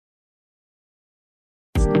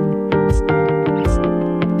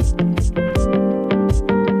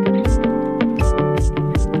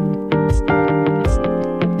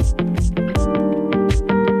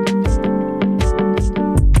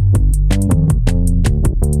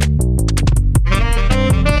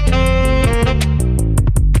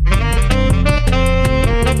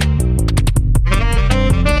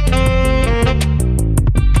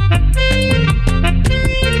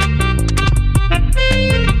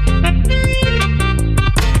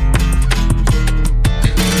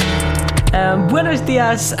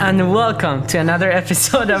dias and welcome to another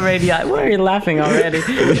episode of Radio. Why are you laughing already?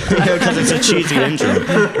 Because it's a cheesy intro.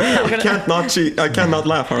 I cannot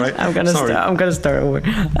laugh. All right. I'm gonna start over.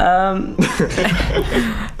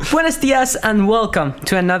 Buenos dias and welcome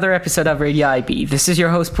to another episode of Radio IB. This is your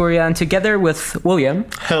host Pouria, and together with William.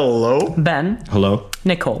 Hello. Ben. Hello.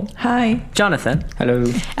 Nicole. Hi. Jonathan. Hello.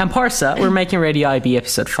 And Parsa. We're making Radio IB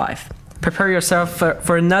episode 5. Prepare yourself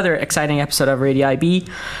for another exciting episode of Radio IB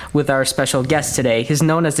with our special guest today. He's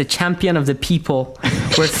known as the champion of the people.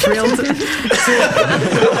 We're thrilled to...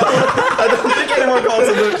 I don't think anyone calls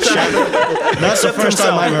him the champion. That's the first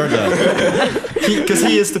time I've heard that. Because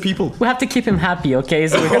he is the people. We have to keep him happy, okay?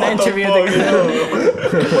 So we're going to interview the...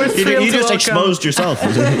 We're thrilled You to just welcome... exposed yourself.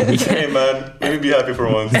 Hey man, let me be happy for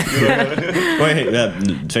once.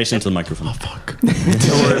 Wait, face into the microphone. Oh fuck.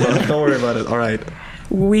 Don't worry about it. All right.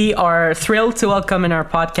 We are thrilled to welcome in our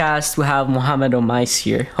podcast, we have Mohamed Omais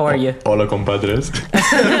here. How are you? Hola compadres. What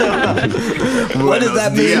does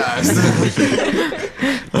that mean?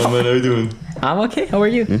 Oh man, how you doing? I'm okay. How are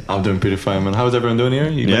you? I'm doing pretty fine, man. How's everyone doing here?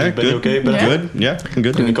 Yeah, Ben, good. okay? Ben? Yeah. Good. Yeah, I'm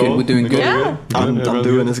good. Nicole? We're doing good. Yeah. I'm Everyone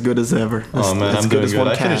doing good? as good as ever. Oh man, as I'm good doing as good. one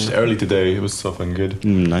I can. finished early today. It was so fun good.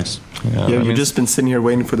 Nice. Yeah, Yeah, I mean, you've just been sitting here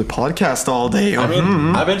waiting for the podcast all day. I've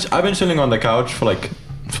been chilling on the couch for like,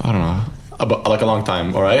 I don't know, like a long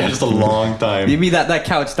time. All right, just a long time. You mean that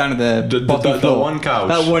couch down at the bottom floor? The one couch.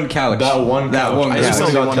 That one couch. I There's just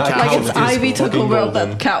only got one that couch. Like couch it's is Ivy took fucking over of golden.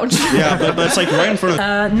 that couch. Yeah, but it's like right in front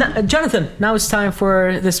of... Jonathan, now it's time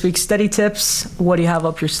for this week's study tips. What do you have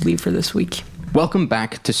up your sleeve for this week? Welcome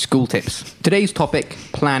back to School Tips. Today's topic,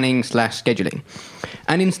 planning/scheduling.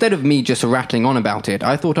 And instead of me just rattling on about it,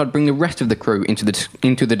 I thought I'd bring the rest of the crew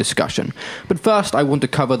into the discussion. But first, I want to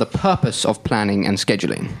cover the purpose of planning and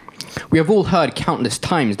scheduling. We have all heard countless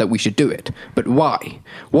times that we should do it, but why?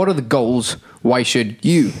 What are the goals? Why should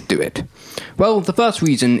you do it? Well, the first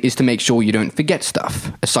reason is to make sure you don't forget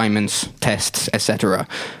stuff, assignments, tests, etc.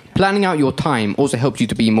 Planning out your time also helps you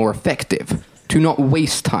to be more effective, to not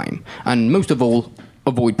waste time, and most of all,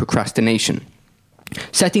 avoid procrastination.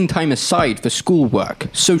 Setting time aside for schoolwork,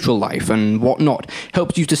 social life, and whatnot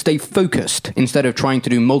helps you to stay focused instead of trying to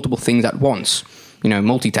do multiple things at once. You know,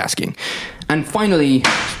 multitasking. And finally...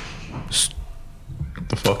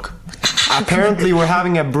 The fuck? Apparently, we're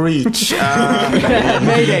having a breach.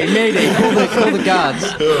 Mayday, call the guards.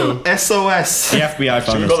 SOS. The FBI Should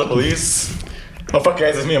found we us. call the police? Oh fuck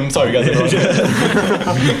guys, it's me. I'm sorry guys.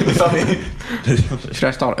 Should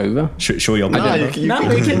I start over? Show your... No, you can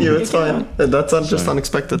continue. It's fine. That's just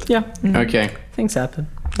unexpected. Yeah, Okay. things happen.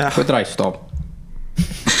 Where did I stop?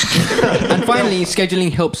 And finally,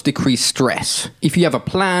 scheduling helps decrease stress. If you have a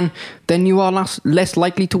plan, then you are less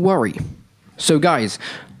likely to worry. So guys,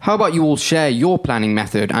 how about you all share your planning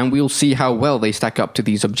method and we'll see how well they stack up to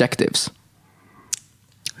these objectives.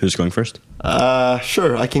 Who's going first?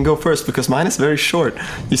 Sure, I can go first because mine is very short.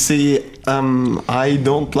 You see, I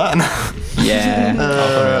don't plan.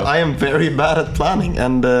 Yeah. I am very bad at planning,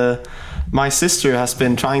 and my sister has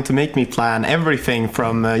been trying to make me plan everything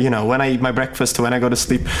from when I eat my breakfast to when I go to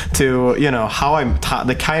sleep to how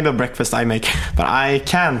the kind of breakfast I make. But I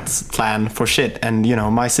can't plan for shit, and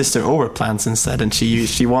my sister overplans instead, and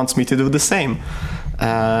she wants me to do the same.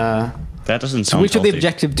 That doesn't So sound which of the healthy.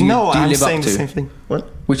 objectives do you I'm live saying up the to? same thing. What?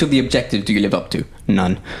 Which of the objectives do you live up to?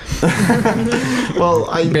 None. Well,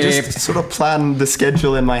 I Babe. just sort of plan the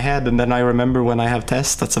schedule in my head, and then I remember when I have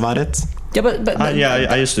tests. That's about it. Yeah, but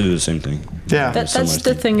I used to do the same thing. Yeah. that's similar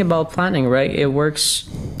the thing. thing about planning, right? It works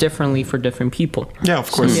differently for different people. Yeah,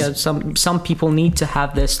 of course. Yeah, some people need to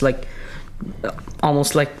have this like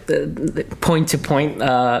almost like the point-to-point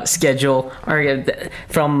schedule, or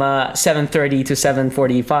from 7:30 to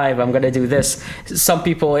 7:45 I'm gonna do this. For some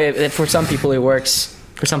people it works,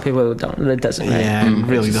 for some people it doesn't, right? Yeah, it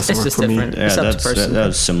really doesn't It's work just for me. different. Yeah, It's up to person.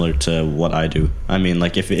 that's similar to what I do. I mean,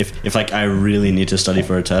 like if like I really need to study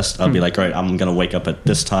for a test, I'll be like, right, I'm gonna wake up at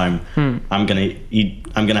this time. I'm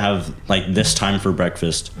gonna have like this time for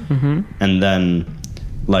breakfast, and then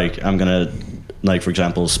like I'm gonna, like, for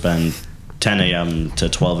example, spend 10 a.m. to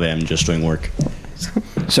 12 a.m. just doing work.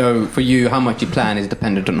 So for you, how much you plan is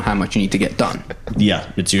dependent on how much you need to get done. Yeah,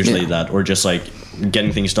 it's usually that, or just like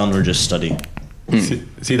getting things done, or just study.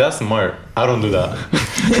 See, that's smart. I don't do that.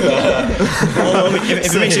 Well,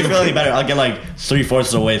 if it makes you feel any better, I'll get like 3/4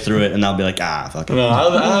 of the way through it, and I'll be like, fuck it. No,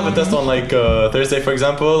 I'll have a test on like Thursday, for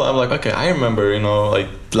example. I'm like, okay, I remember, like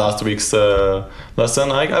last week's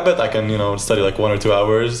lesson. I bet I can, study like 1 or 2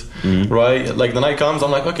 hours, right? Like the night comes,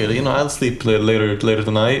 I'm like, okay, I'll sleep later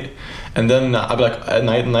tonight, And then I'll be like at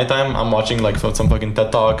nighttime I'm watching like some fucking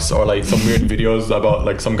TED Talks or like some weird videos about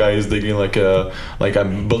like some guys digging like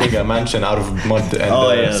I'm building a mansion out of mud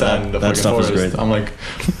and sand. That stuff forest. is great. I'm like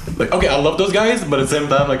okay, I love those guys, but at the same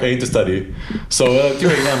time like I need to study. So at 2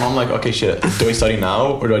 a.m. I'm like, okay, shit, do I study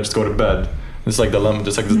now or do I just go to bed? It's like dilemma,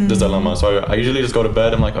 just like this dilemma. So I usually just go to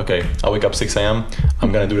bed. I'm like, okay, I'll wake up 6 a.m.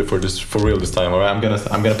 I'm gonna do it for real this time. All right, I'm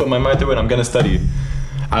gonna put my mind to it. I'm gonna study.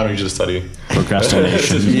 I don't usually study.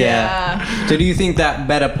 Procrastination. Yeah. So do you think that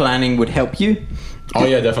better planning would help you? Oh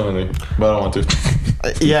yeah, definitely. But I don't want to.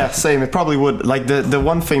 Yeah, same. It probably would. Like the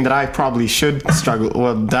one thing that I probably should struggle,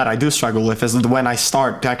 well, that I do struggle with, is when I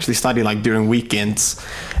start to actually study, like during weekends.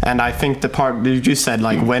 And I think the part that you said,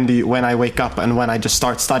 like when I wake up and when I just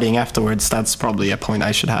start studying afterwards, that's probably a point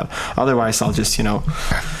I should have. Otherwise, I'll just stare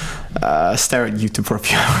at YouTube for a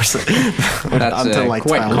few hours until like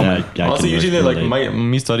quite 12. common. Yeah, Also, usually like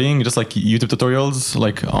me studying just like YouTube tutorials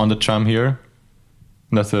like on the tram here.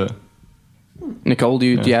 That's it. Nicole,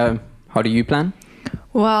 how do you plan?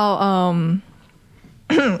 Well,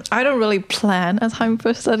 I don't really plan a time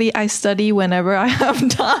for study. I study whenever I have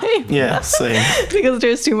time. Yeah, same. Because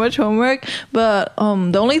there's too much homework. But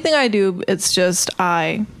the only thing I do, it's just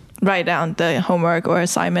I write down the homework or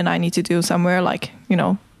assignment I need to do somewhere, like,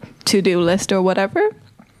 to-do list or whatever.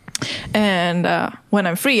 And when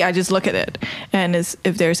I'm free, I just look at it. And if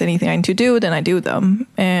there's anything I need to do, then I do them.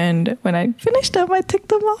 And when I finish them, I tick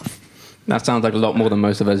them off. That sounds like a lot more than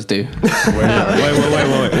most of us do.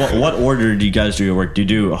 Wait. What order do you guys do your work? Do you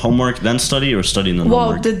do homework, then study, or study and then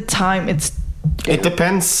homework? Well, the time, it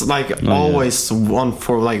depends, like, always on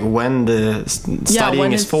for like when the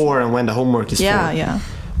studying is for and when the homework is for. Yeah.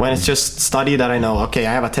 When it's just study that I know, okay,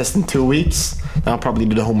 I have a test in 2 weeks, then I'll probably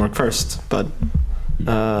do the homework first, but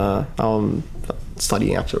I'll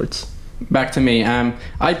study afterwards. Back to me.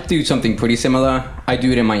 I do something pretty similar. I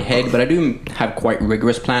do it in my head, but I do have quite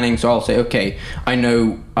rigorous planning. So I'll say, okay, I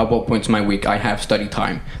know at what points in my week I have study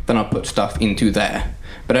time. Then I'll put stuff into there.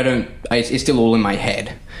 But it's still all in my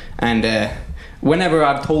head. And whenever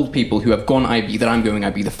I've told people who have gone IB that I'm going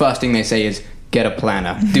IB, the first thing they say is, get a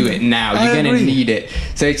planner. Do it now. You're going to need it.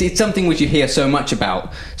 So it's something which you hear so much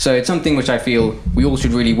about. So it's something which I feel we all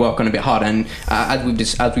should really work on a bit harder. And as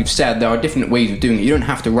we've said, there are different ways of doing it. You don't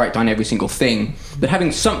have to write down every single thing. But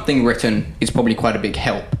having something written is probably quite a big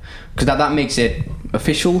help. Because that makes it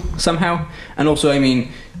official somehow. And also, I mean,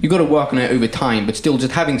 you've got to work on it over time. But still,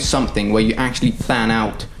 just having something where you actually plan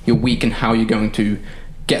out your week and how you're going to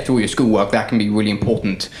get through your schoolwork, that can be really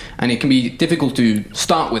important. And it can be difficult to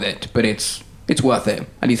start with it, but it's worth it.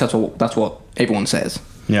 At least that's what everyone says.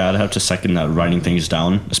 Yeah, I'd have to second that, writing things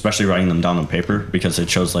down, especially writing them down on paper, because it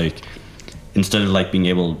shows like, instead of like being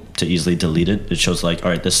able to easily delete it, it shows like,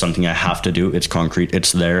 all right, this is something I have to do. It's concrete.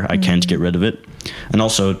 It's there. I can't get rid of it. And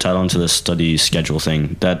also tied on to the study schedule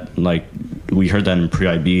thing, that like we heard that in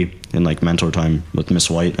pre-IB in like mentor time with Miss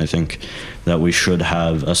White, I think, that we should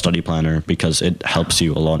have a study planner because it helps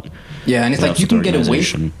you a lot. Yeah, and it's like you can get away.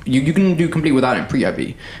 You can do complete without it in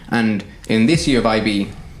pre-IB, and in this year of IB,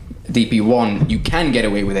 DP1, you can get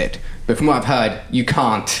away with it. But from what I've heard, you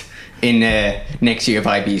can't in next year of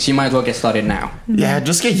IB. So you might as well get started now. Yeah,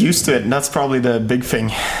 just get used to it. That's probably the big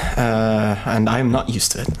thing. And I'm not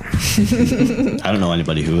used to it. I don't know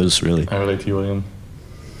anybody who is, really. I relate to you, William.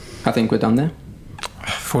 I think we're done there.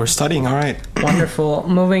 For studying, all right. Wonderful.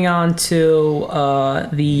 Moving on to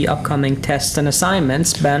the upcoming tests and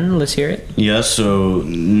assignments. Ben, let's hear it. Yeah, so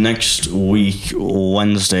next week,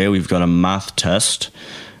 Wednesday, we've got a math test.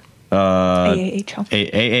 AAHL.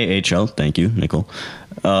 AAHL, thank you, Nicole.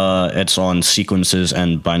 It's on sequences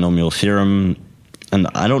and binomial theorem. And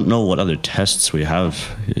I don't know what other tests we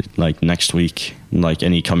have, like next week, like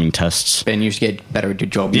any coming tests. Ben, you should get better at your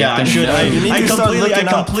job. Yeah, I should. I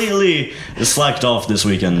up. completely slacked off this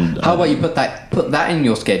weekend. How about you put that in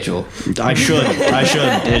your schedule? I should.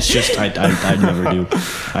 It's just I never do.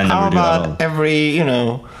 I never How do at all. about every, I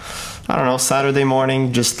don't know, Saturday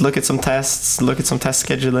morning, just look at some tests, look at some test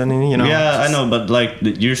scheduling, and, Yeah, I know, but like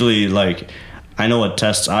usually like I know what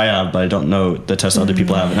tests I have, but I don't know the tests other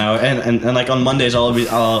people have now. And like on Mondays,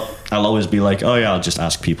 I'll always be like, oh yeah, I'll just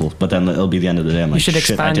ask people. But then it'll be the end of the day. I'm like, You should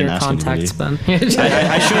shit, I expand didn't your ask contacts, anybody. Ben.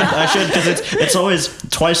 I should, because it's always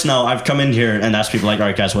twice now. I've come in here and asked people like, all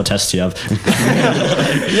right, guys, what tests do you have?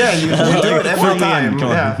 Yeah, you do it every time.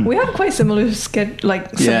 Yeah. We have quite similar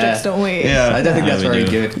subjects, don't we? Yeah, I don't think that's we very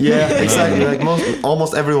do. good. Yeah, exactly. Like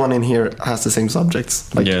almost everyone in here has the same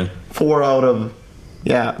subjects. Like Yeah.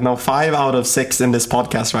 5 out of 6 in this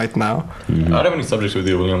podcast right now. I don't have any subjects with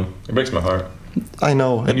you, William. It breaks my heart. I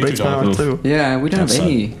know, it you breaks too, my heart Jonathan. too. Yeah, we don't have That's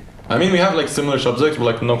any. I mean, we have like similar subjects, but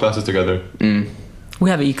like no classes together. We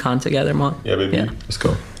have econ together, Mon. Yeah, baby. Yeah. Let's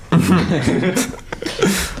go.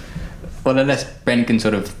 Well, unless Ben can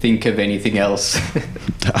sort of think of anything else.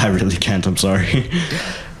 I really can't. I'm sorry.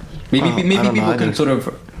 Maybe I don't know people can either. sort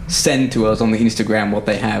of send to us on the Instagram what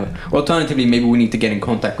they have. Alternatively, maybe we need to get in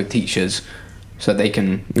contact with teachers so they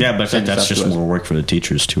can. Yeah, but send that's stuff just to us. more work for the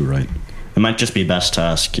teachers too, right? It might just be best to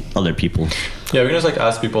ask other people. Yeah, we can just like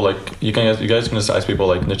ask people like you guys can just ask people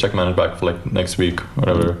like check manager back for like next week or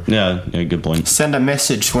whatever. Yeah, good point. Send a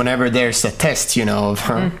message whenever there's a test, you know.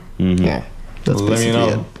 Mm-hmm. Yeah. That's Let me basically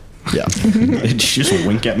know. it. Yeah. Did you just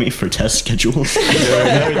wink at me for test schedules?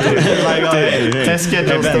 Test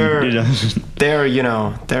schedules, they're you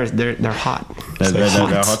know, they're hot. They're hot. They're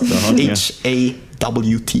hot, yeah.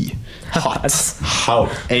 HAWT. Hot. How?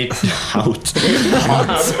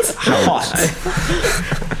 Hot.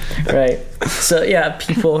 Right. So yeah,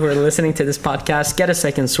 people who are listening to this podcast, get a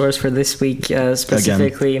second source for this week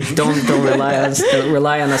specifically. Don't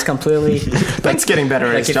rely on us completely. That's getting better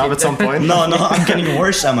at his if job you- at some point. No, I'm getting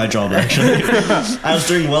worse at my job actually. I was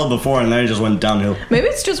doing well before, and then it just went downhill. Maybe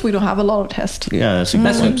it's just we don't have a lot of tests. Yeah, that's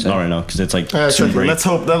exactly. Not right now because it's like soon break. Let's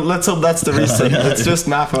hope that's the reason. It's just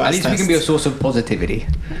math. At least we can be a source of positivity.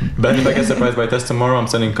 Ben, if I get surprised by a test tomorrow, I'm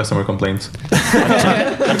sending customer complaints.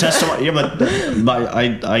 A test. Yeah, but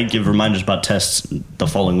I give reminders about tests the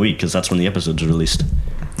following week because that's when the episode's released.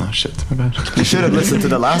 Oh shit, my bad. You should have listened to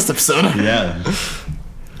the last episode. Yeah.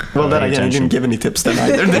 Well, then again, he Attention. didn't give any tips then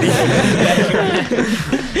either. Did he?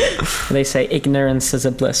 They say ignorance is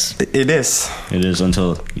a bliss It is. It is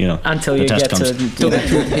until until the you test get comes. to Till the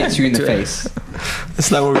truth hits you in the face. Is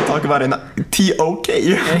that what we talk about in TOK?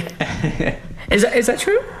 Is that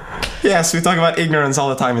true? Yes, we talk about ignorance all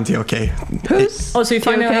the time in TOK. Who's? Oh, so you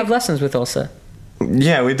finally TOK? have lessons with Elsa.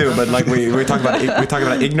 Yeah, we do, but like we talk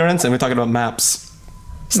about ignorance and we talk about maps.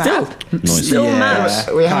 Still, Noise. still Yeah, maps.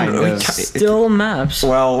 we kind haven't- we of. ca- Still maps.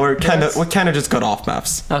 Well, we kind of just got off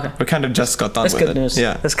maps. Okay. We kind of just got done That's with good it. news.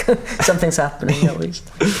 Yeah. That's good. Something's happening at least.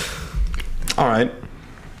 All right.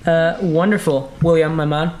 Wonderful, William, my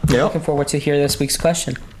man. Yeah. Looking forward to hear this week's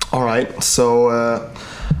question. All right. So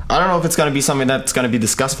I don't know if it's going to be something that's going to be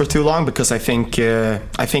discussed for too long because I think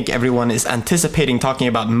everyone is anticipating talking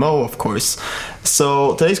about Mo, of course.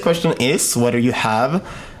 So today's question is whether you have.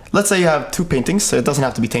 Let's say you have two paintings. So it doesn't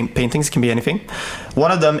have to be paintings. It can be anything.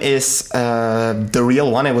 One of them is the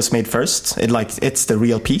real one. It was made first. It's the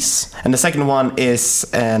real piece. And the second one is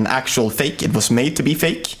an actual fake. It was made to be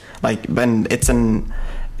fake. And it's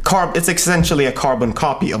it's essentially a carbon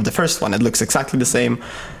copy of the first one. It looks exactly the same.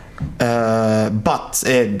 But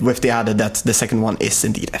with the added that the second one is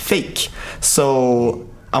indeed a fake. So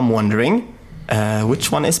I'm wondering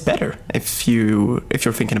which one is better if you're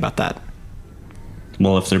thinking about that.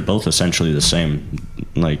 Well, if they're both essentially the same,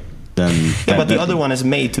 then Yeah, but the other one is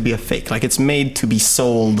made to be a fake. Like it's made to be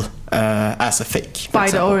sold as a fake. for By the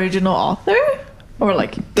example. original author? Or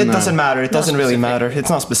like... It doesn't matter. It doesn't really specific. matter. It's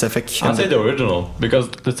not specific. I'd say the original because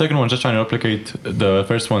the second one's just trying to replicate the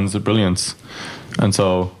first one's brilliance, and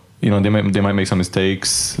so they might make some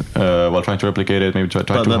mistakes while trying to replicate it. Maybe try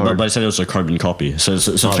too hard. But I said it was a carbon copy, so it's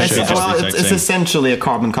Oh, It's, shit. just well, the it's exact same. essentially a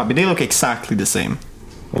carbon copy. They look exactly the same.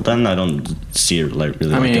 Well, then I don't see it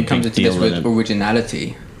really. I mean, like a it comes big into this deal with in it.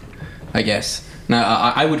 originality, I guess.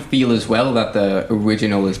 Now, I would feel as well that the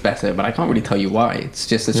original is better, but I can't really tell you why. It's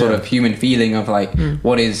just a sort of human feeling of like,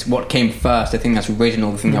 what came first, the thing that's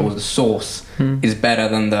original, the thing that was the source, is better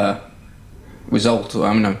than the result.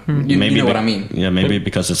 I mean, you know what I mean. Yeah, maybe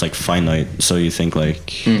because it's like finite, so you think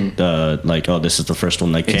this is the first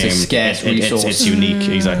one that It's a came. scarce resource. It's unique,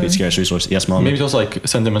 exactly. It's scarce resource. Yes, Mom. Maybe it's also like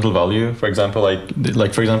sentimental value. For example,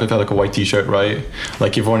 like for example, if you had like a white T-shirt, right?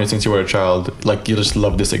 Like you've worn it since you were a child. Like you just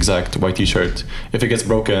love this exact white T-shirt. If it gets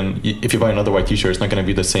broken, if you buy another white T-shirt, it's not going to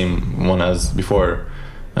be the same one as before.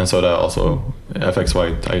 And so that also affects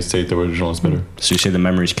why I say the original is better. So you say the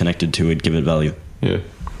memories connected to it give it value. Yeah.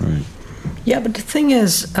 Right. Yeah, but the thing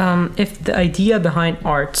is, if the idea behind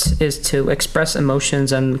art is to express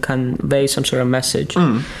emotions and convey some sort of message,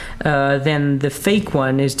 then the fake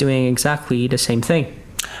one is doing exactly the same thing.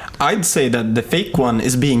 I'd say that the fake one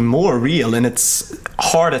is being more real in its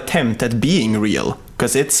hard attempt at being real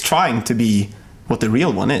because it's trying to be what the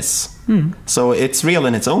real one is. So it's real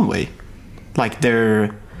in its own way. Like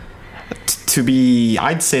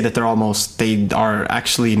I'd say that they are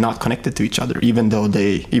actually not connected to each other, even though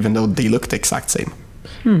they look the exact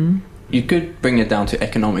same. You could bring it down to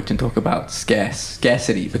economics and talk about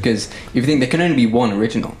scarcity, because if you think there can only be one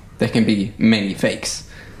original, there can be many fakes.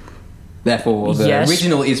 Therefore, the Yes.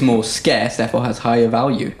 original is more scarce, therefore has higher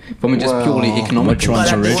value from a just purely economic. Which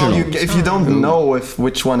one's original? Well, if you don't know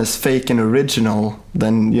which one is fake and original,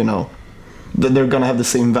 then they're gonna have the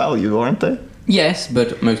same value, aren't they? Yes,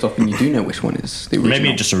 but most often you do know which one is the original.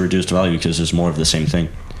 Maybe just a reduced value because there's more of the same thing.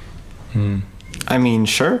 I mean,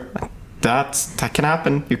 sure, that can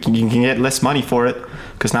happen. You can get less money for it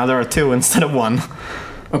because now there are 2 instead of 1.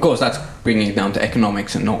 Of course, that's bringing it down to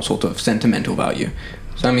economics and not sort of sentimental value.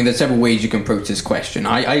 So, I mean, there's several ways you can approach this question.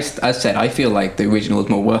 As said, I feel like the original is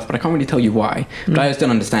more worth, but I can't really tell you why. But I just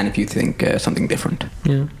don't understand if you think something different.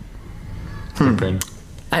 Yeah.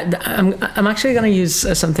 I'm actually going to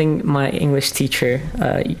use something my English teacher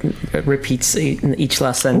repeats in each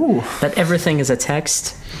lesson. Ooh. That everything is a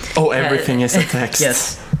text. Oh, everything is a text.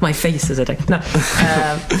 Yes, my face is a text. No,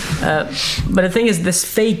 but the thing is, this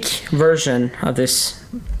fake version of this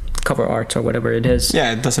cover art or whatever it is.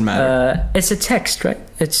 Yeah, it doesn't matter. It's a text, right?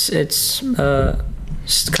 It's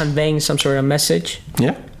conveying some sort of message.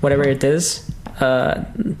 Yeah. Whatever it is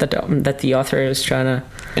that the author is trying to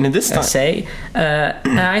And in this time, say.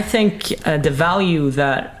 And I think the value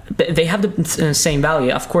that they have the same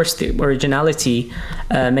value. Of course, the originality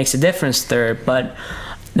makes a difference there, but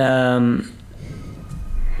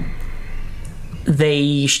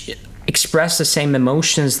they express the same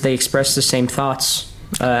emotions. They express the same thoughts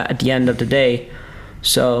at the end of the day.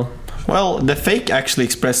 So. Well, the fake actually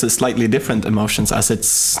expresses slightly different emotions as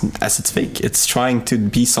it's fake. It's trying to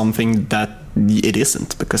be something that it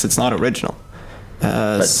isn't because it's not original.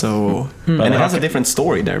 And it has a different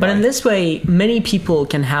story there. But in this way, many people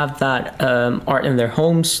can have that art in their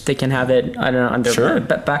homes. They can have it, I don't know, on their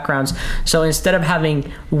backgrounds. So instead of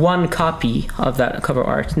having one copy of that cover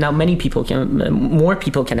art, now more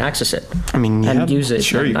people can access it. I mean, and use it.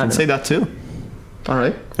 Sure, you can say that too. All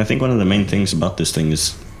right. I think one of the main things about this thing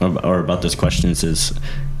is, or about this question is,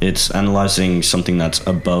 it's analyzing something that's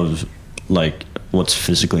above, like, what's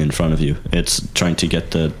physically in front of you. It's trying to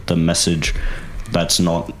get the message that's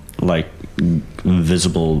not, like,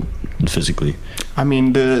 visible physically. I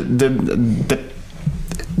mean, the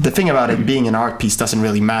thing about it being an art piece doesn't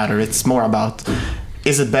really matter. It's more about,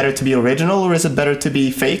 is it better to be original or is it better to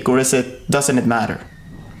be fake, or doesn't it matter?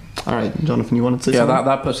 All right, Jonathan, you wanted to say something? Yeah,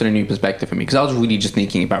 that puts in a new perspective for me, because I was really just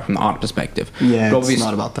thinking about from the art perspective. Yeah, it's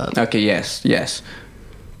not about that. Okay, yes.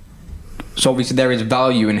 So obviously there is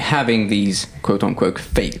value in having these quote-unquote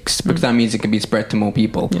fakes, because that means it can be spread to more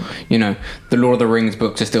people. Yeah. You know, the Lord of the Rings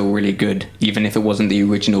books are still really good, even if it wasn't the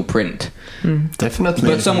original print. Definitely.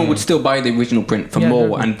 But someone would still buy the original print for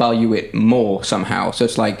more and value it more somehow. So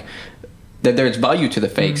it's like, there's value to the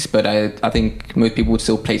fakes, but I think most people would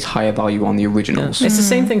still place higher value on the originals. Yeah. It's the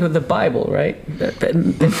same thing with the Bible, right?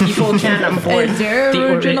 People can't afford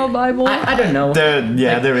the original Bible. I don't know.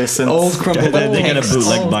 There isn't. Old crumbled They get a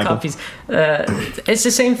bootleg Bible. Copies. It's the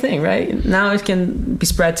same thing, right? Now it can be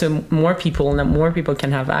spread to more people, and then more people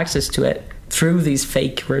can have access to it through these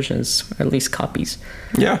fake versions, or at least copies.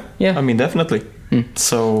 Yeah. I mean, definitely.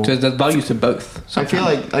 So there's values to both. I feel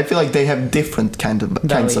like they have different kinds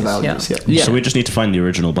of values. Yeah. So we just need to find the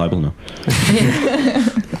original Bible now.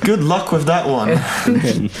 Good luck with that one.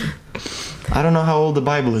 I don't know how old the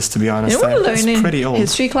Bible is, to be honest. You know, we learned in pretty old.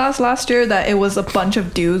 history class last year that it was a bunch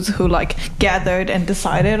of dudes who like gathered and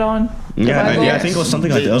decided on the Bible. I think it was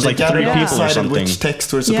something like that. It was like 3 people or decided something. which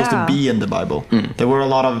texts were supposed to be in the Bible. There were a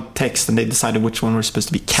lot of texts, and they decided which one were supposed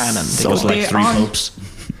to be canon. So it was like 3 popes.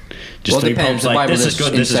 Just 3 popes, like, this is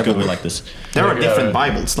good, we like this. There are different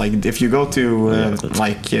Bibles. Like, if you go to,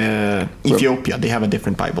 Ethiopia, they have a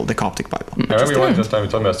different Bible, the Coptic Bible. I remember one time you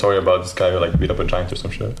told me a story about this guy who, like, beat up a giant or some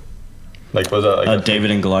shit. Like, was that, like... David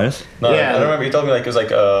and Goliath? No, I don't remember. He told me, like, it was, like,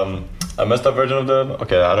 a messed up version of the...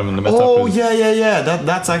 Okay, I don't know the messed up... Oh, yeah.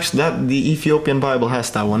 That's actually... the Ethiopian Bible has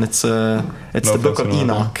that one. It's the Book of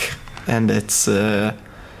Enoch. And it's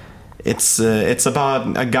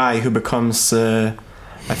about a guy who becomes...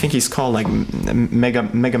 I think he's called like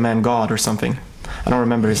Mega Man God or something. I don't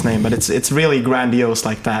remember his name, but it's really grandiose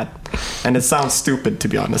like that, and it sounds stupid, to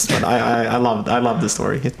be honest. But I love the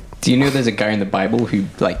story. Do you know there's a guy in the Bible who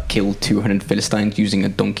like killed 200 Philistines using a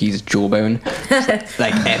donkey's jawbone?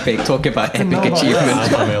 Like epic! Talk about epic achievement.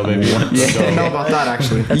 I know about that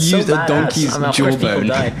actually. He used a donkey's jawbone.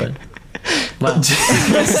 Wow.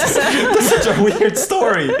 That's such a weird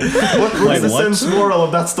story. What's the sense moral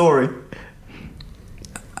of that story?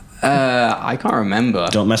 I can't remember.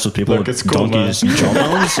 Don't mess with people with donkeys'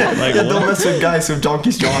 jawbones. Don't mess with guys with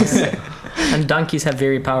donkeys' jaws. And donkeys have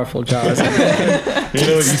very powerful jaws.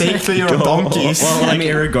 Stay clear of donkeys. Well,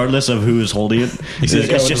 like, regardless of who is holding it, it's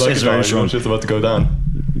very strong. It's about to go down.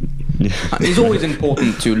 It's always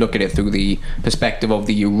important to look at it through the perspective of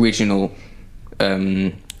the original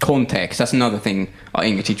context. That's another thing our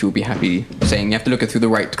English teacher will be happy saying. You have to look at through the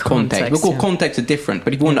right context. Of course, contexts are different,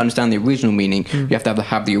 but if you want to understand the original meaning, you have to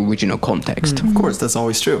have the original context. Of course, that's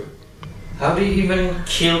always true. How do you even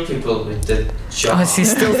kill people with the jaw? Oh, he's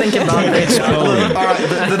still thinking about it.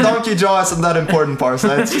 Alright, the donkey jaw isn't that important,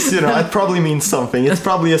 Parsa. It's just, it probably means something. It's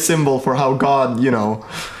probably a symbol for how God,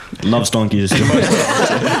 Loves donkeys.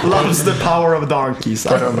 loves the power of donkeys.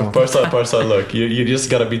 I don't know. Parsa, look, you just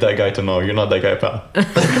gotta be that guy to know. You're not that guy, pal.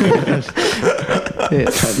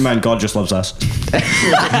 Man, God just loves us.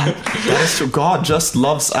 That is true. God just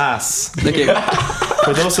loves ass. Okay,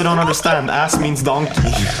 For those who don't understand, ass means donkey.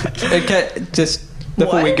 okay. Just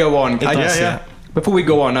before we go on, before we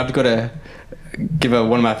go on, I've got to give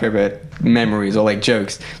one of my favorite memories or like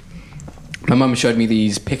jokes. My mum showed me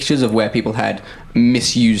these pictures of where people had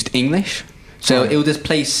misused English. So it was this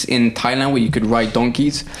place in Thailand where you could ride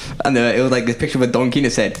donkeys, and it was like this picture of a donkey, and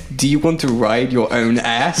it said, "Do you want to ride your own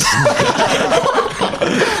ass?"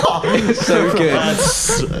 It's so good.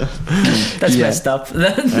 That's messed up.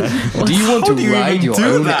 Do you want to ride your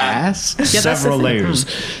own ass? Several layers.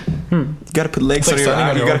 You gotta put legs on like your standing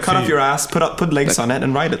ass. on You your gotta cut own off your ass, put legs on it,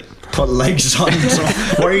 and ride it. Put legs on.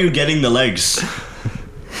 Where are you getting the legs?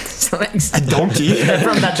 Legs. A donkey.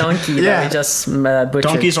 From that donkey that we just butchered.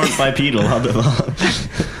 Donkeys aren't bipedal.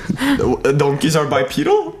 Donkeys are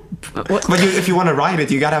bipedal? What? But if you want to ride it,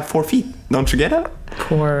 you gotta have 4 feet. Don't forget it.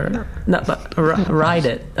 Ride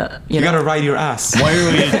it. You gotta ride your ass. Why are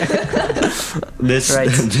we? This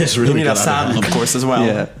really. You need a got out of saddle, hand. of course, as well.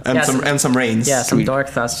 Yeah. And some reins. Yeah, some dark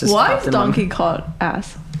thoughts just Why popped is in my donkey called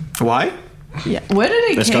ass? Why? Yeah, where did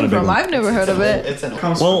it It's came gotta be from? one. I've never heard of it.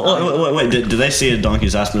 Well, wait. Did they see a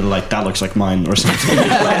donkey's ass and they're like, that looks like mine or something?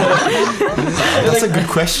 That's a good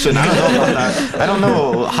question. I don't know about that. I don't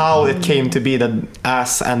know how it came to be that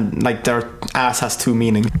ass and like their ass has 2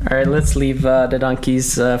 meanings. All right, let's leave the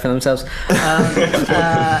donkeys for themselves.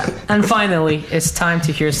 And finally, it's time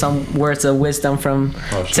to hear some words of wisdom from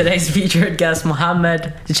today's featured guest,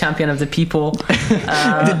 Mohammad, the champion of the people.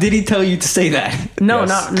 Did he tell you to say that? No,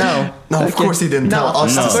 Yes. no. No, of course he didn't tell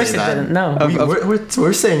us Of to course say he that. didn't. No.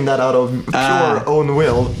 We're saying that out of pure own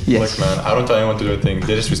will. Yes. Look, man, I don't tell anyone to do anything.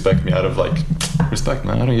 They just respect me out of like respect,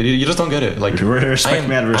 man. You just don't get it. Like Respect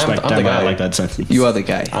me out of respect. I'm the Damn, I guy. like that sentence. You are the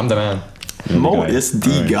guy. I'm the man. Mo is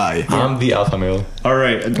the guy. I'm the alpha male. All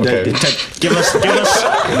right, Okay. give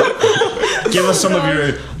us some of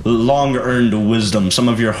your long-earned wisdom, some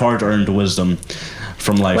of your hard-earned wisdom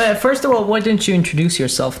from life. Well, first of all, why didn't you introduce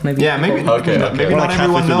yourself? Maybe. Yeah, maybe Okay. maybe We're not like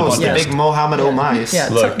everyone halfway through the knows the podcast. big Mohamed Omais. Yeah.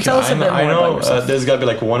 Look, Tell us a bit I more know about yourself. there's gotta be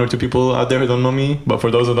like 1 or 2 people out there who don't know me, but for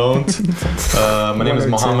those who don't, my name is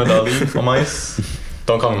Mohamed Ali Omais.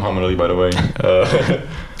 Don't call me Mohamed Ali, by the way.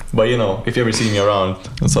 But if you ever see me around,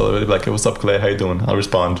 so I'll be like, "Hey, what's up, Clay? How you doing?" I'll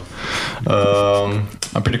respond.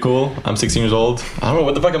 I'm pretty cool. I'm 16 years old. I don't know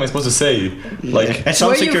what the fuck am I supposed to say. Like, It sounds Where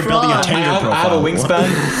like you you're building a from? Tinder I profile. have a wingspan.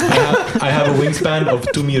 I have a wingspan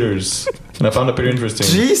of 2 meters, and I found it pretty interesting.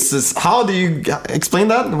 Jesus, how do you explain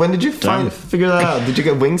that? When did you figure that out? Did you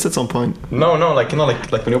get wings at some point? No, like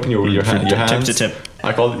like when you open your From hands. tip to tip.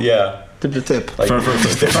 I call it Tip to tip. Like,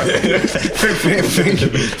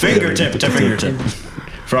 Fingertip to fingertip.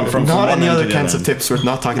 From Not one any end other to the kinds other of tips we're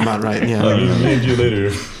not talking about, right? Yeah. I'll need you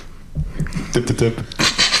later. Tip to tip.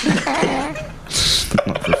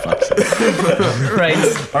 For fuck's sake. Right.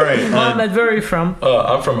 All right. Mohamed, where are you from?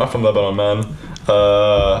 I'm from Lebanon, man.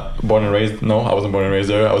 Born and raised. No, I wasn't born and raised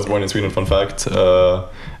there. I was born in Sweden. Fun fact.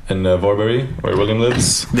 In Vorbury, where William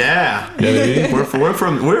lives. Yeah. baby. We're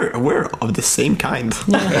of the same kind.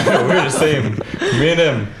 We're the same. Me and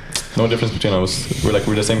him. No difference between us.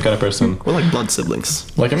 We're the same kind of person. We're like blood siblings.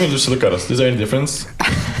 Like, I mean, just look at us. Is there any difference?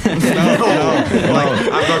 No. Like,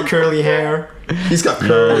 I've got curly hair. He's got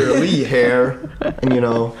curly hair. And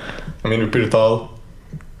I mean, we're pretty tall.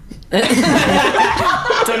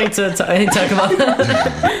 Don't need to talk about that.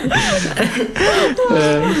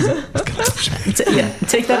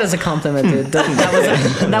 Take that as a compliment, dude.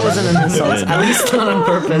 That wasn't an insult. At least not on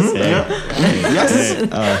purpose.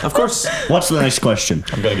 Yes. Of course. What's the next question?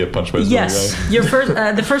 I'm gonna get punched by this Yes, guy. your first.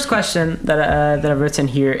 The first question that I've written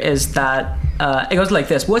here is that it goes like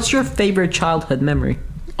this: what's your favorite childhood memory?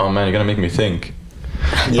 Oh man, you're gonna make me think.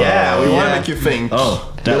 Yeah, we want to make you think.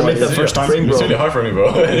 Oh, that was the first time. It's really hard for me,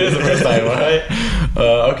 bro. It is the first time, alright?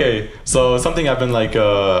 Okay, so something I've been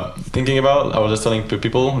thinking about. I was just telling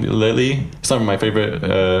people lately. It's not my favorite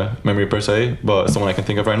memory per se, but it's the one I can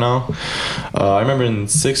think of right now. I remember in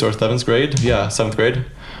 6th or 7th grade. Yeah, 7th grade.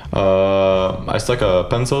 I stuck a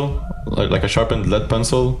pencil, like a sharpened lead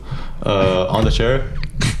pencil, on the chair.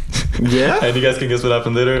 Yeah? And you guys can guess what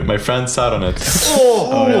happened later. My friend sat on it.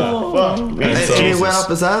 Oh, yeah. And so, And it Jesus. went up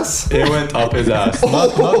his ass? It went up his ass.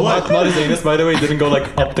 Not his anus, by the way. It didn't go like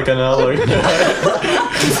up the canal. Like, it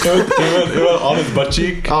went on his butt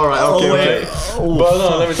cheek. Alright, okay. But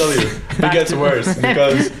no, let me tell you, it gets worse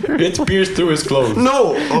because it pierced through his clothes.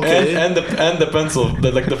 No! Okay. And the pencil,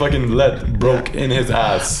 the fucking lead broke in his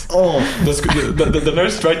ass. Oh. The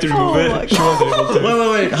nurse tried to remove it. She wasn't able to.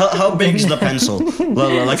 Wait. How big's the pencil?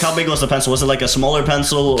 Like, how big was the pencil? Was it like a smaller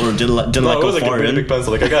pencil, or did it No, like it go was like far a in? big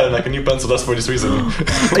pencil. Like I got like a new pencil just for this reason.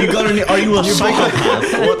 Are you a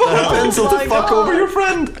psychopath? What the hell? Pencil to fuck over your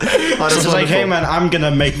friend. Oh, that's It's like, hey man, I'm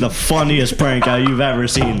gonna make the funniest prank you've ever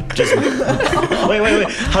seen. Just wait.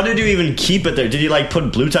 How did you even keep it there? Did you like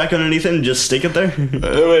put blue tack underneath it and just stick it there?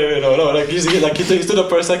 Wait, no. Like he stood up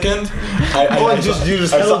for a second. You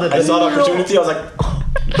just held it. I saw the opportunity. I was like,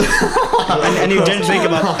 and you didn't think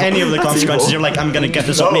about any of the consequences. You're like, I'm gonna get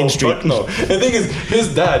this up Main Street. Fuck no. The thing is,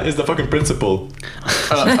 his dad is the fucking principal.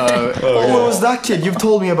 Oh, what was that kid? You've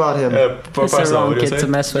told me about him. It's the Parsa, wrong what do you kid say? to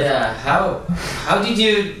mess with. Yeah, how did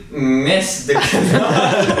you miss the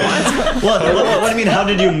What do you mean? How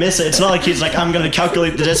did you miss it? It's not like he's like, I'm gonna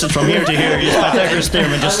calculate the distance from here to here. Use Pythagoras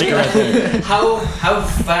theorem and just stick it right there. How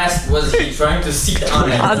fast was he trying to sit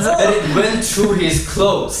on it that it went through his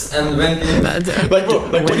clothes and went in? Like, bro,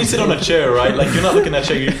 like when you sit on a chair, right? Like you're not looking at a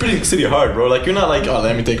chair. You're pretty city hard, bro. Like you're not like, oh,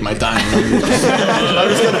 let me take my time. I'm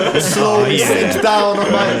just gonna slowly sit down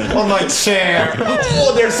on my chair.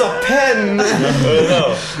 Oh, there's a pen.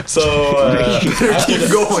 No. So Keep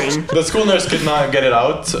going. the school nurse could not get it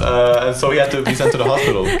out, and so he had to be sent to the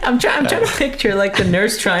hospital. I'm trying to picture like the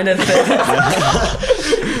nurse trying to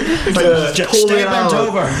Just Pull stay it bent out.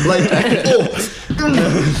 over. Like,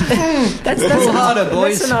 that's harder,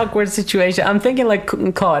 boys. That's an awkward situation. I'm thinking like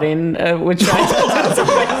Karin would try to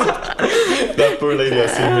That poor lady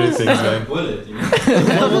has seen many things, man. Bullet, you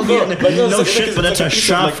know? No shit, but that's a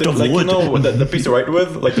shaft of like, wood. You know, the piece to write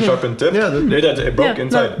with, like the sharpened tip. Yeah, it broke Yeah,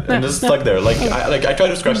 inside no, and just stuck there. Like I tried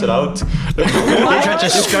to scratch it out. They tried to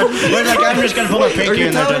scratch. We're like, I'm just gonna put my are pinky you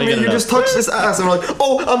in there trying telling to me get you it out. just touched his ass and I'm like,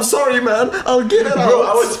 oh, I'm sorry, man. I'll get it out. Bro,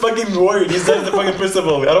 I was fucking worried. He said the fucking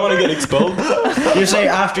principal. I don't want to get expelled. You say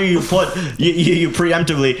after you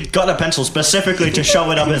preemptively got a pencil specifically to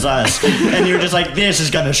shove it up his ass, and you're just like, this is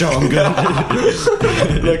gonna show him good.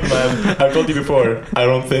 Look, man, I've told you before. I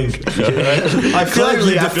don't think. I feel like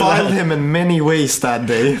Clearly you after defiled that. him in many ways that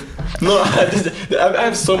day. No, I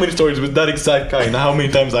have so many stories with that exact kind. How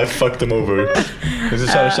many times I fucked him over. I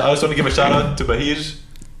just want to give a shout out to Bahir.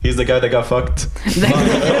 He's the guy that got fucked.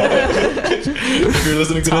 If you're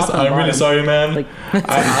listening to this, Top and I'm really bottom. sorry, man. Like-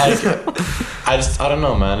 I don't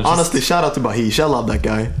know, man. It's just- Honestly, shout out to Bahish. I love that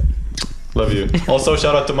guy. love you. Also,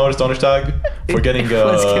 shout out to Maurice Donnerstag for getting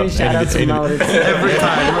Let's give a shout out to Maurice. Every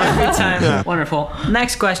time. Every time. Wonderful.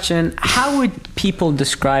 Next question. How would people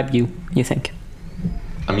describe you think?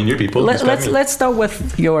 I mean, your people. Let's start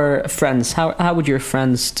with your friends. How would your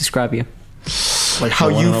friends describe you? Like how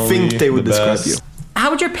you think they would describe you. How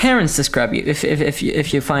would your parents describe you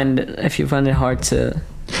if you find it hard to?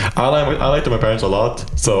 I like my parents a lot,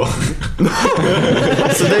 so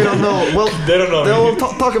So they don't know. Well, they don't know. they'll me.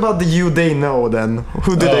 talk about the you they know then.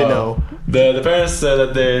 Who do they know? The parents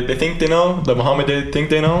that they think they know, the Mohammad they think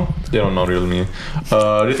they know, they don't know really me.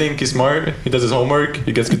 They think he's smart, he does his homework,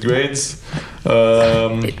 he gets good grades.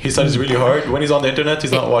 He studies really hard. When he's on the internet,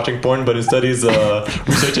 he's not watching porn, but instead he's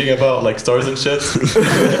researching about like stars and shit.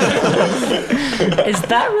 Is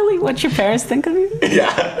that really what your parents think of you?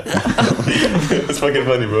 Yeah. It's fucking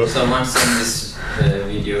funny, bro. Someone sent this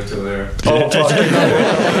video to her. Oh, fuck.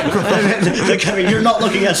 Like, I mean, you're not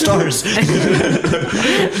looking at stars.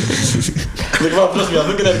 Like, well, trust me, I'm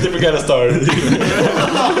looking at a different kind of star.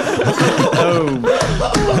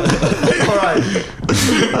 All right,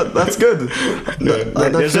 that's good.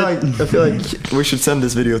 Like, I feel like we should send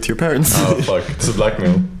this video to your parents. Oh, fuck. This is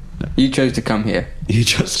blackmail. You chose to come here. You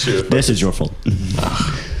just. Sure. This is your fault.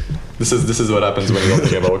 This is what happens when you don't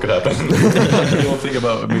think about what could happen. You don't think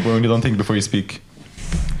about when you don't think before you speak.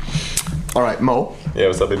 All right, Mo, Yeah,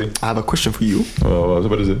 what's up, baby? I have a question for you. Oh,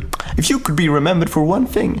 what is it? If you could be remembered for one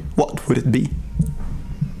thing, what would it be?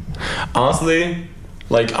 Honestly,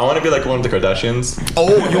 like I want to be like one of the Kardashians.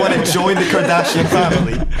 Oh, you want to join the Kardashian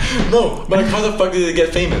family? No, but like how the fuck did they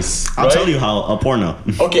get famous? I'll right? tell you how. A porno.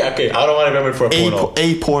 Okay, I don't want to remember for a porno.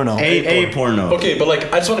 A porno. A porno. Okay, but like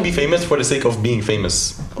I just want to be famous for the sake of being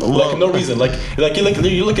famous. Like no reason. Like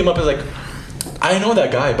you look him up as like I know that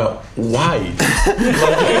guy, but why?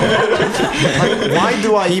 Like, why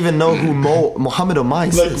do I even know who Mohamed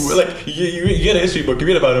Omais is? Like you get a history book, you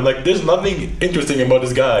read about him. Like there's nothing interesting about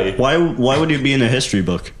this guy. Why would you be in a history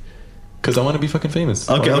book? Because I want to be fucking famous.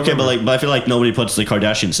 Okay, but I feel like nobody puts the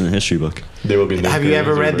Kardashians in the history book. They will be. Have you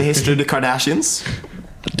ever read the history of the Kardashians?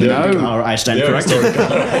 No. I stand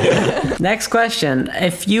corrected. Next question.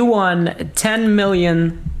 If you won $10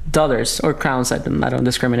 million or crowns, I don't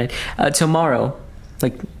discriminate, tomorrow,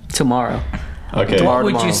 Okay. what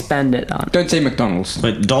would you spend it on? Don't say McDonald's.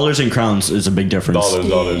 But dollars and crowns is a big difference.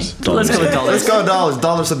 Dollars. Let's go with dollars. Let's go dollars.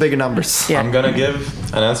 Dollars are bigger numbers. Yeah. I'm gonna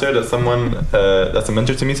give an answer that someone that's a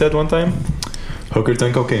mentor to me said one time. Hookers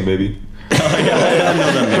and cocaine, baby.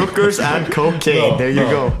 Hookers and cocaine. No, there you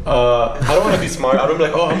go. I don't want to be smart. I don't be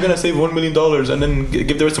like, I'm gonna save $1 million and then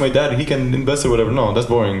give the rest to my dad and he can invest or whatever. No, that's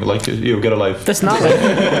boring. Like, get a life. That's not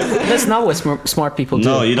what smart people do.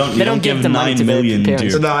 No, you don't. They don't give the money to their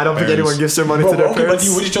parents. So no, I don't think anyone gives their money to their Okay, parents.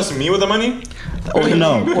 but would you trust me with the money?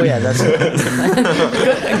 No. Oh yeah, that's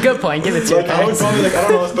good point. Give it to your Like, I would parents. probably I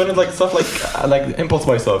don't know, spend it like stuff like impulse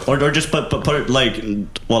buy stuff. Or just put it like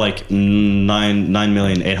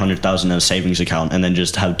 9,800,000 in a savings account and then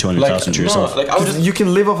just have 200,000 to yourself. I would just. You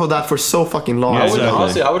can live off of that for so fucking long. Yeah, exactly.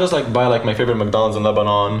 Honestly, I would just like buy like my favorite McDonald's in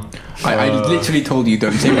Lebanon. I literally told you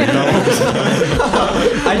don't say McDonald's.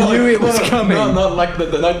 I knew it was coming. No, not like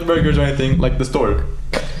not the burgers or anything. Like the store.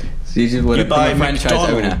 So you just want You to be buy a franchise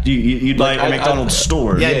owner. McDonald's. You'd buy Like, a McDonald's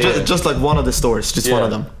store. Yeah, just like one of the stores, just one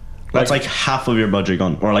of them. That's like half of your budget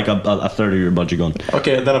gone, or like a third of your budget gone.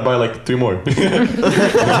 Okay, then I buy like 3 more.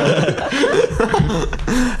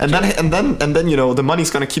 And then the money's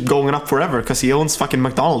gonna keep going up forever because he owns fucking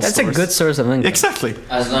McDonald's. That's stores. a good source of income. Exactly.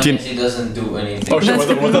 As long Do you- as he doesn't do anything. Oh shit, was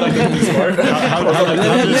that I can be smart?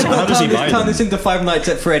 How does he buy Turn them? this into Five Nights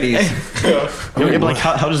at Freddy's. Yeah, but like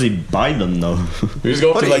how does he buy them though? You just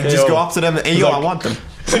go up But to like, just go up to them. Hey, yo, I want them.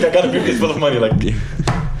 Like, I got a briefcase full of money. Like,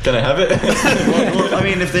 can I have it? Well, I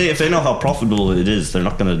mean, if they know how profitable it is, they're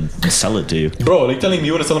not gonna sell it to you. Bro, like telling me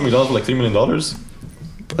you want to sell a McDonald's for like $3 million?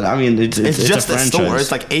 But I mean, it's Just a a franchise. store. It's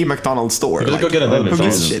like a McDonald's store. Just Like, go get another who gives a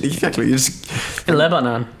McDonald's. shit? Exactly. You just In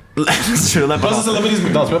Lebanon. Sure, let Plus, it's a Lebanese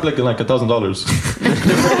McDonald's. We have like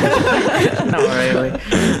 $1,000. Not really.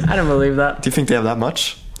 I don't believe that. Do you think they have that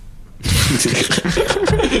much?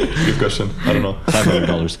 Good question. I don't know.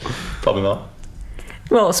 $500. Probably not.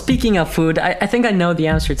 Well, speaking of food, I think I know the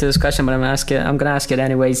answer to this question, but I'm gonna ask it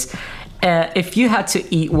anyways. If you had to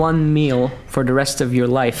eat one meal for the rest of your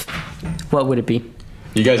life, what would it be?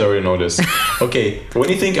 You guys already know this. Okay, when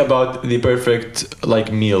you think about the perfect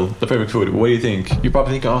like meal, the perfect food, what do you think? You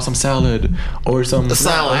probably think, some salad or some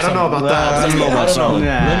Salad. I don't know about that. I don't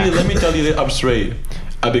know. Let me tell you up straight.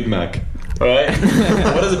 A Big Mac. Alright?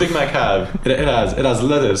 What does a Big Mac have? It has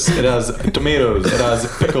lettuce, it has tomatoes, it has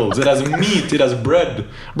pickles, it has meat, it has bread.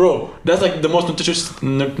 Bro, that's like the most nutritious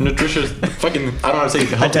fucking, I don't know how to say it,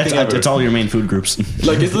 healthy thing ever. It's all your main food groups.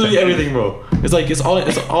 Like, it's literally everything, bro. It's like, it's all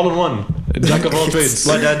in one. Jack of all trades.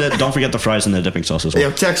 But don't forget the fries and the dipping sauce as well. Yeah,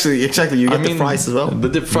 exactly. You get the fries as well. The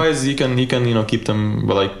dip fries, you can keep them,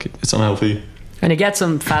 but like, it's unhealthy. And you get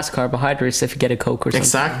some fast carbohydrates if you get a Coke or something.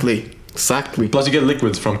 Exactly. Plus, you get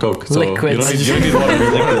liquids from Coke. So Liquids. You don't need water.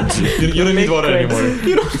 You don't need water anymore.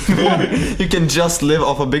 You can just live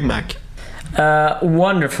off a Big Mac.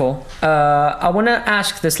 Wonderful. I want to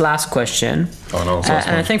ask this last question. Oh no!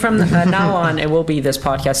 And I think from now on, it will be this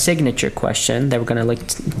podcast signature question that we're going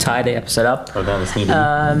to tie the episode up. Oh damn, it's needed.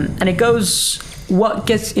 And it goes, what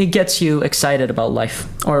gets you excited about life?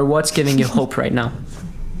 Or what's giving you hope right now?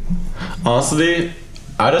 Honestly,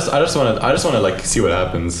 I just want to like see what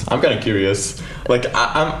happens. I'm kind of curious. Like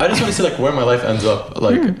I just want to see like where my life ends up.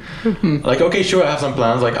 Like okay, sure, I have some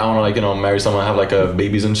plans. Like I want to marry someone, have like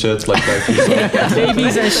babies and shit. Like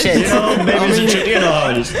Babies and shit. Babies and shit. You know how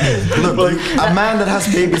it is. Look, a man that has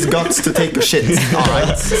baby's guts to take a shit. All right.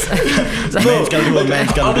 Man's gotta do what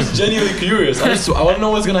man's gotta I'm do. just genuinely curious. I want to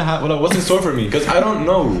know what's gonna happen. What's in store for me? Because I don't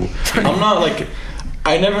know. I'm not like.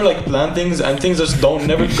 I never like plan things, and things just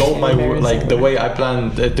never go the way I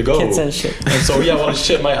planned it to go. Kids and shit. And so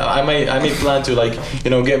shit. I may plan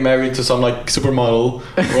to get married to some like supermodel.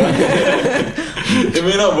 It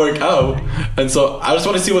may not work out, and so I just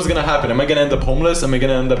want to see what's gonna happen. Am I gonna end up homeless? Am I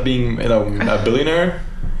gonna end up being a billionaire?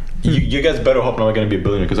 You guys better hope I'm not gonna be a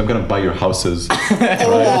billionaire because I'm gonna buy your houses.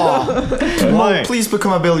 Mo, please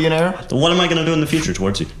become a billionaire. What am I gonna do in the future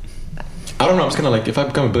towards you? I don't know. I'm just gonna if I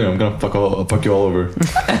become a billionaire, I'm gonna fuck you all over.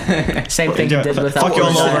 Same thing you did with fuck you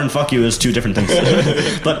all over and fuck you is two different things.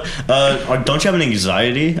 But don't you have an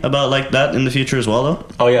anxiety about like that in the future as well, though?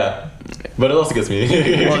 Oh yeah, but it also gets me.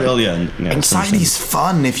 Well, yeah. Anxiety's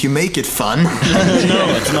fun if you make it fun. No,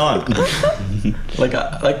 it's not. I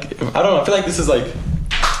don't know. I feel like this is like.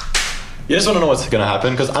 You just want to know what's gonna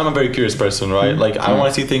happen because I'm a very curious person, right? Like I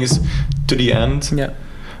want to see things to the end. Yeah.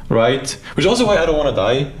 right? Which is also why I don't want to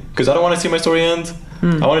die, because I don't want to see my story end.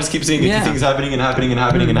 I want to just keep seeing things happening and happening and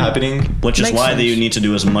happening and happening. Which is Makes why sense. you need to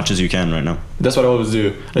do as much as you can right now. That's what I always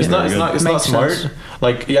do. It's not Makes smart. sense.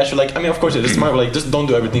 Like yeah, sure. Like I mean, of course it is smart. But like just don't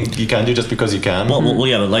do everything you can do just because you can. Well,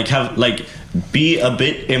 yeah, but like be a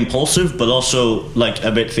bit impulsive, but also like a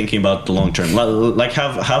bit thinking about the long term. Like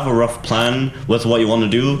have a rough plan with what you want to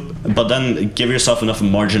do, but then give yourself enough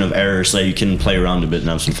margin of error so you can play around a bit and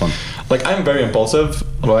have some fun. Like I'm very impulsive.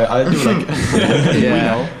 Right? I do like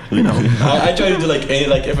We know. I try to do like any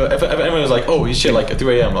like if anyone was like, oh shit, like at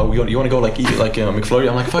 3 a.m. Oh, you want to go like eat like McFlurry?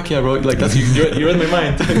 I'm like, fuck yeah, bro. Like that's you're in my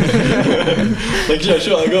mind. Like yeah,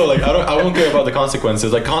 sure, I'll go. Like I won't care about the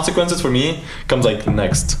consequences. Like consequences for me comes like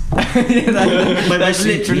next. That's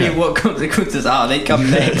literally what consequences are. They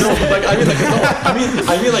come next. No, but like I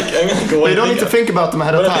mean like You don't need to think about them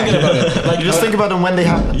ahead of But I'm time. thinking about it. Like You just think about them when they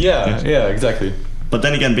happen. Yeah, exactly. But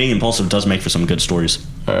then again, being impulsive does make for some good stories.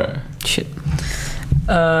 Alright. Shit.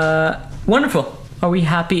 Wonderful. Are we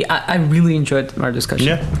happy? I really enjoyed our discussion.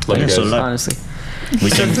 Love you so guys. did I. Honestly. We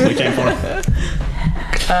came for it.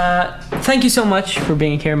 Thank you so much for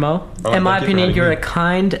being here, Mo. In my thank you for opinion, having you're me. a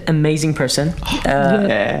kind, amazing person.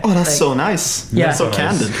 Oh, that's so nice. Yeah. That's so Nice.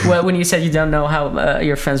 candid. Well, when you said you don't know how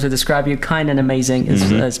your friends would describe you, kind and amazing is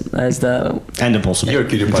as the And impulsive. You're a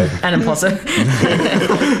cutie pie. and impulsive.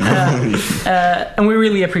 And we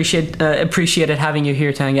really appreciated having you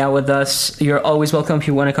here to hang out with us. You're always welcome if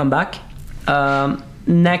you want to come back.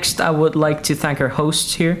 Next, I would like to thank our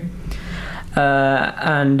hosts here.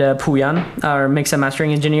 And Pouria, our mix and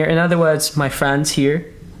mastering engineer. In other words, my friends here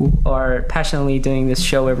who are passionately doing this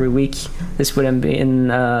show every week. This wouldn't be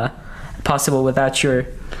possible without your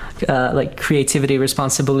like creativity,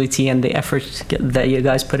 responsibility, and the effort that you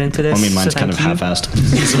guys put into this. I mean, mine's So kind of thank you. half-assed.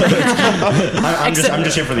 I'm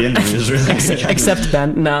just here for the interviews, really. Except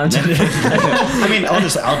Ben. No, I'm joking. I mean,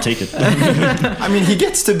 honestly, I'll take it. I mean, he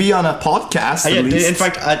gets to be on a podcast at least. In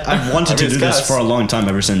fact, I've wanted to do this for a long time,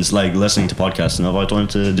 ever since like listening to podcasts, and I've always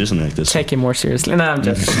wanted to do something like this. Take it more seriously. No, I'm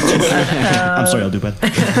joking. I'm sorry, I'll do better.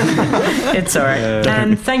 It's all right.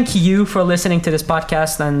 And thank you for listening to this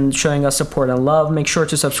podcast and showing us support and love. Make sure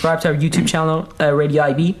to subscribe to our YouTube channel, Radio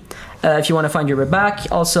IB. If you want to find your way back,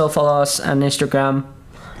 also follow us on Instagram,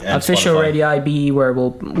 And official Spotify. Radio IB, where we'll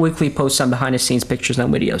weekly post some behind the scenes pictures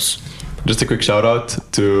and videos. Just a quick shout out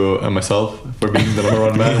to myself for being the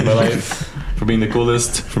 #1 man in my life, for being the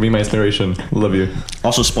coolest, for being my inspiration. Love you.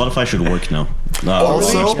 Also, Spotify should work now.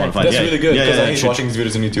 Also, Spotify. That's really good because I it hate should. watching these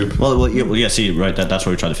videos on YouTube. Well, yeah, see, right, that's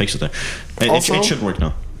where we try to fix it there. Also- It should work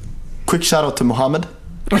now. quick shout out to Mohammad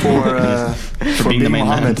for being the main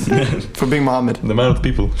man. Mohammad. For being Mohammad. The man of the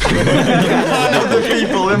people. The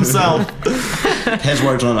people himself. His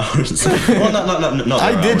words on ours. Well, no.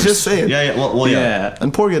 I they're did ours. just say it. Yeah, well, yeah.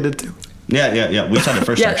 And Pouria did too. Yeah. We said it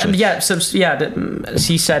first, actually.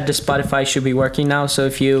 He said the Spotify should be working now. So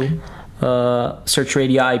if you search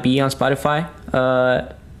Radio IB on Spotify,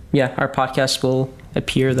 our podcast will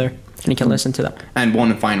appear there. And you can listen to that. And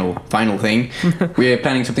one final thing, we're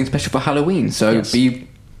planning something special for Halloween, so Yes. be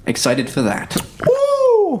excited for that.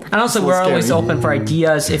 Woo! And also, So we're always scary. open for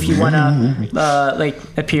ideas. If you want to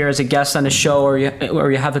appear as a guest on the show,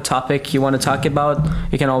 or you have a topic you want to talk about,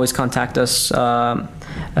 you can always contact us on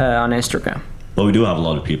Instagram. But we do have a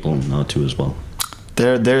lot of people now too as well.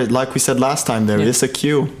 There, like we said last time, there is a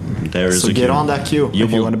queue. There is So a get queue. on that queue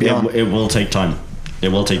if you want to be on. It will take time. It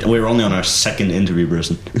will take. We're only on our second interview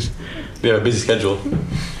person. We have a busy schedule.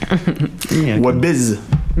 We're busy.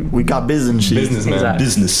 We got business. Business, man. Exactly.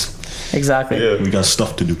 Business. Exactly. Yeah, We got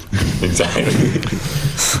stuff to do. exactly.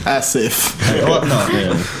 As if.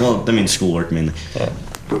 Well, I mean schoolwork mainly.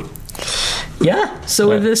 Yeah. So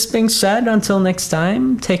with this being said, until next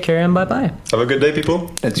time, take care and bye bye. Have a good day,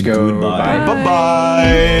 people. Let's go. Goodbye. Bye. Bye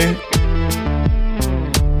bye.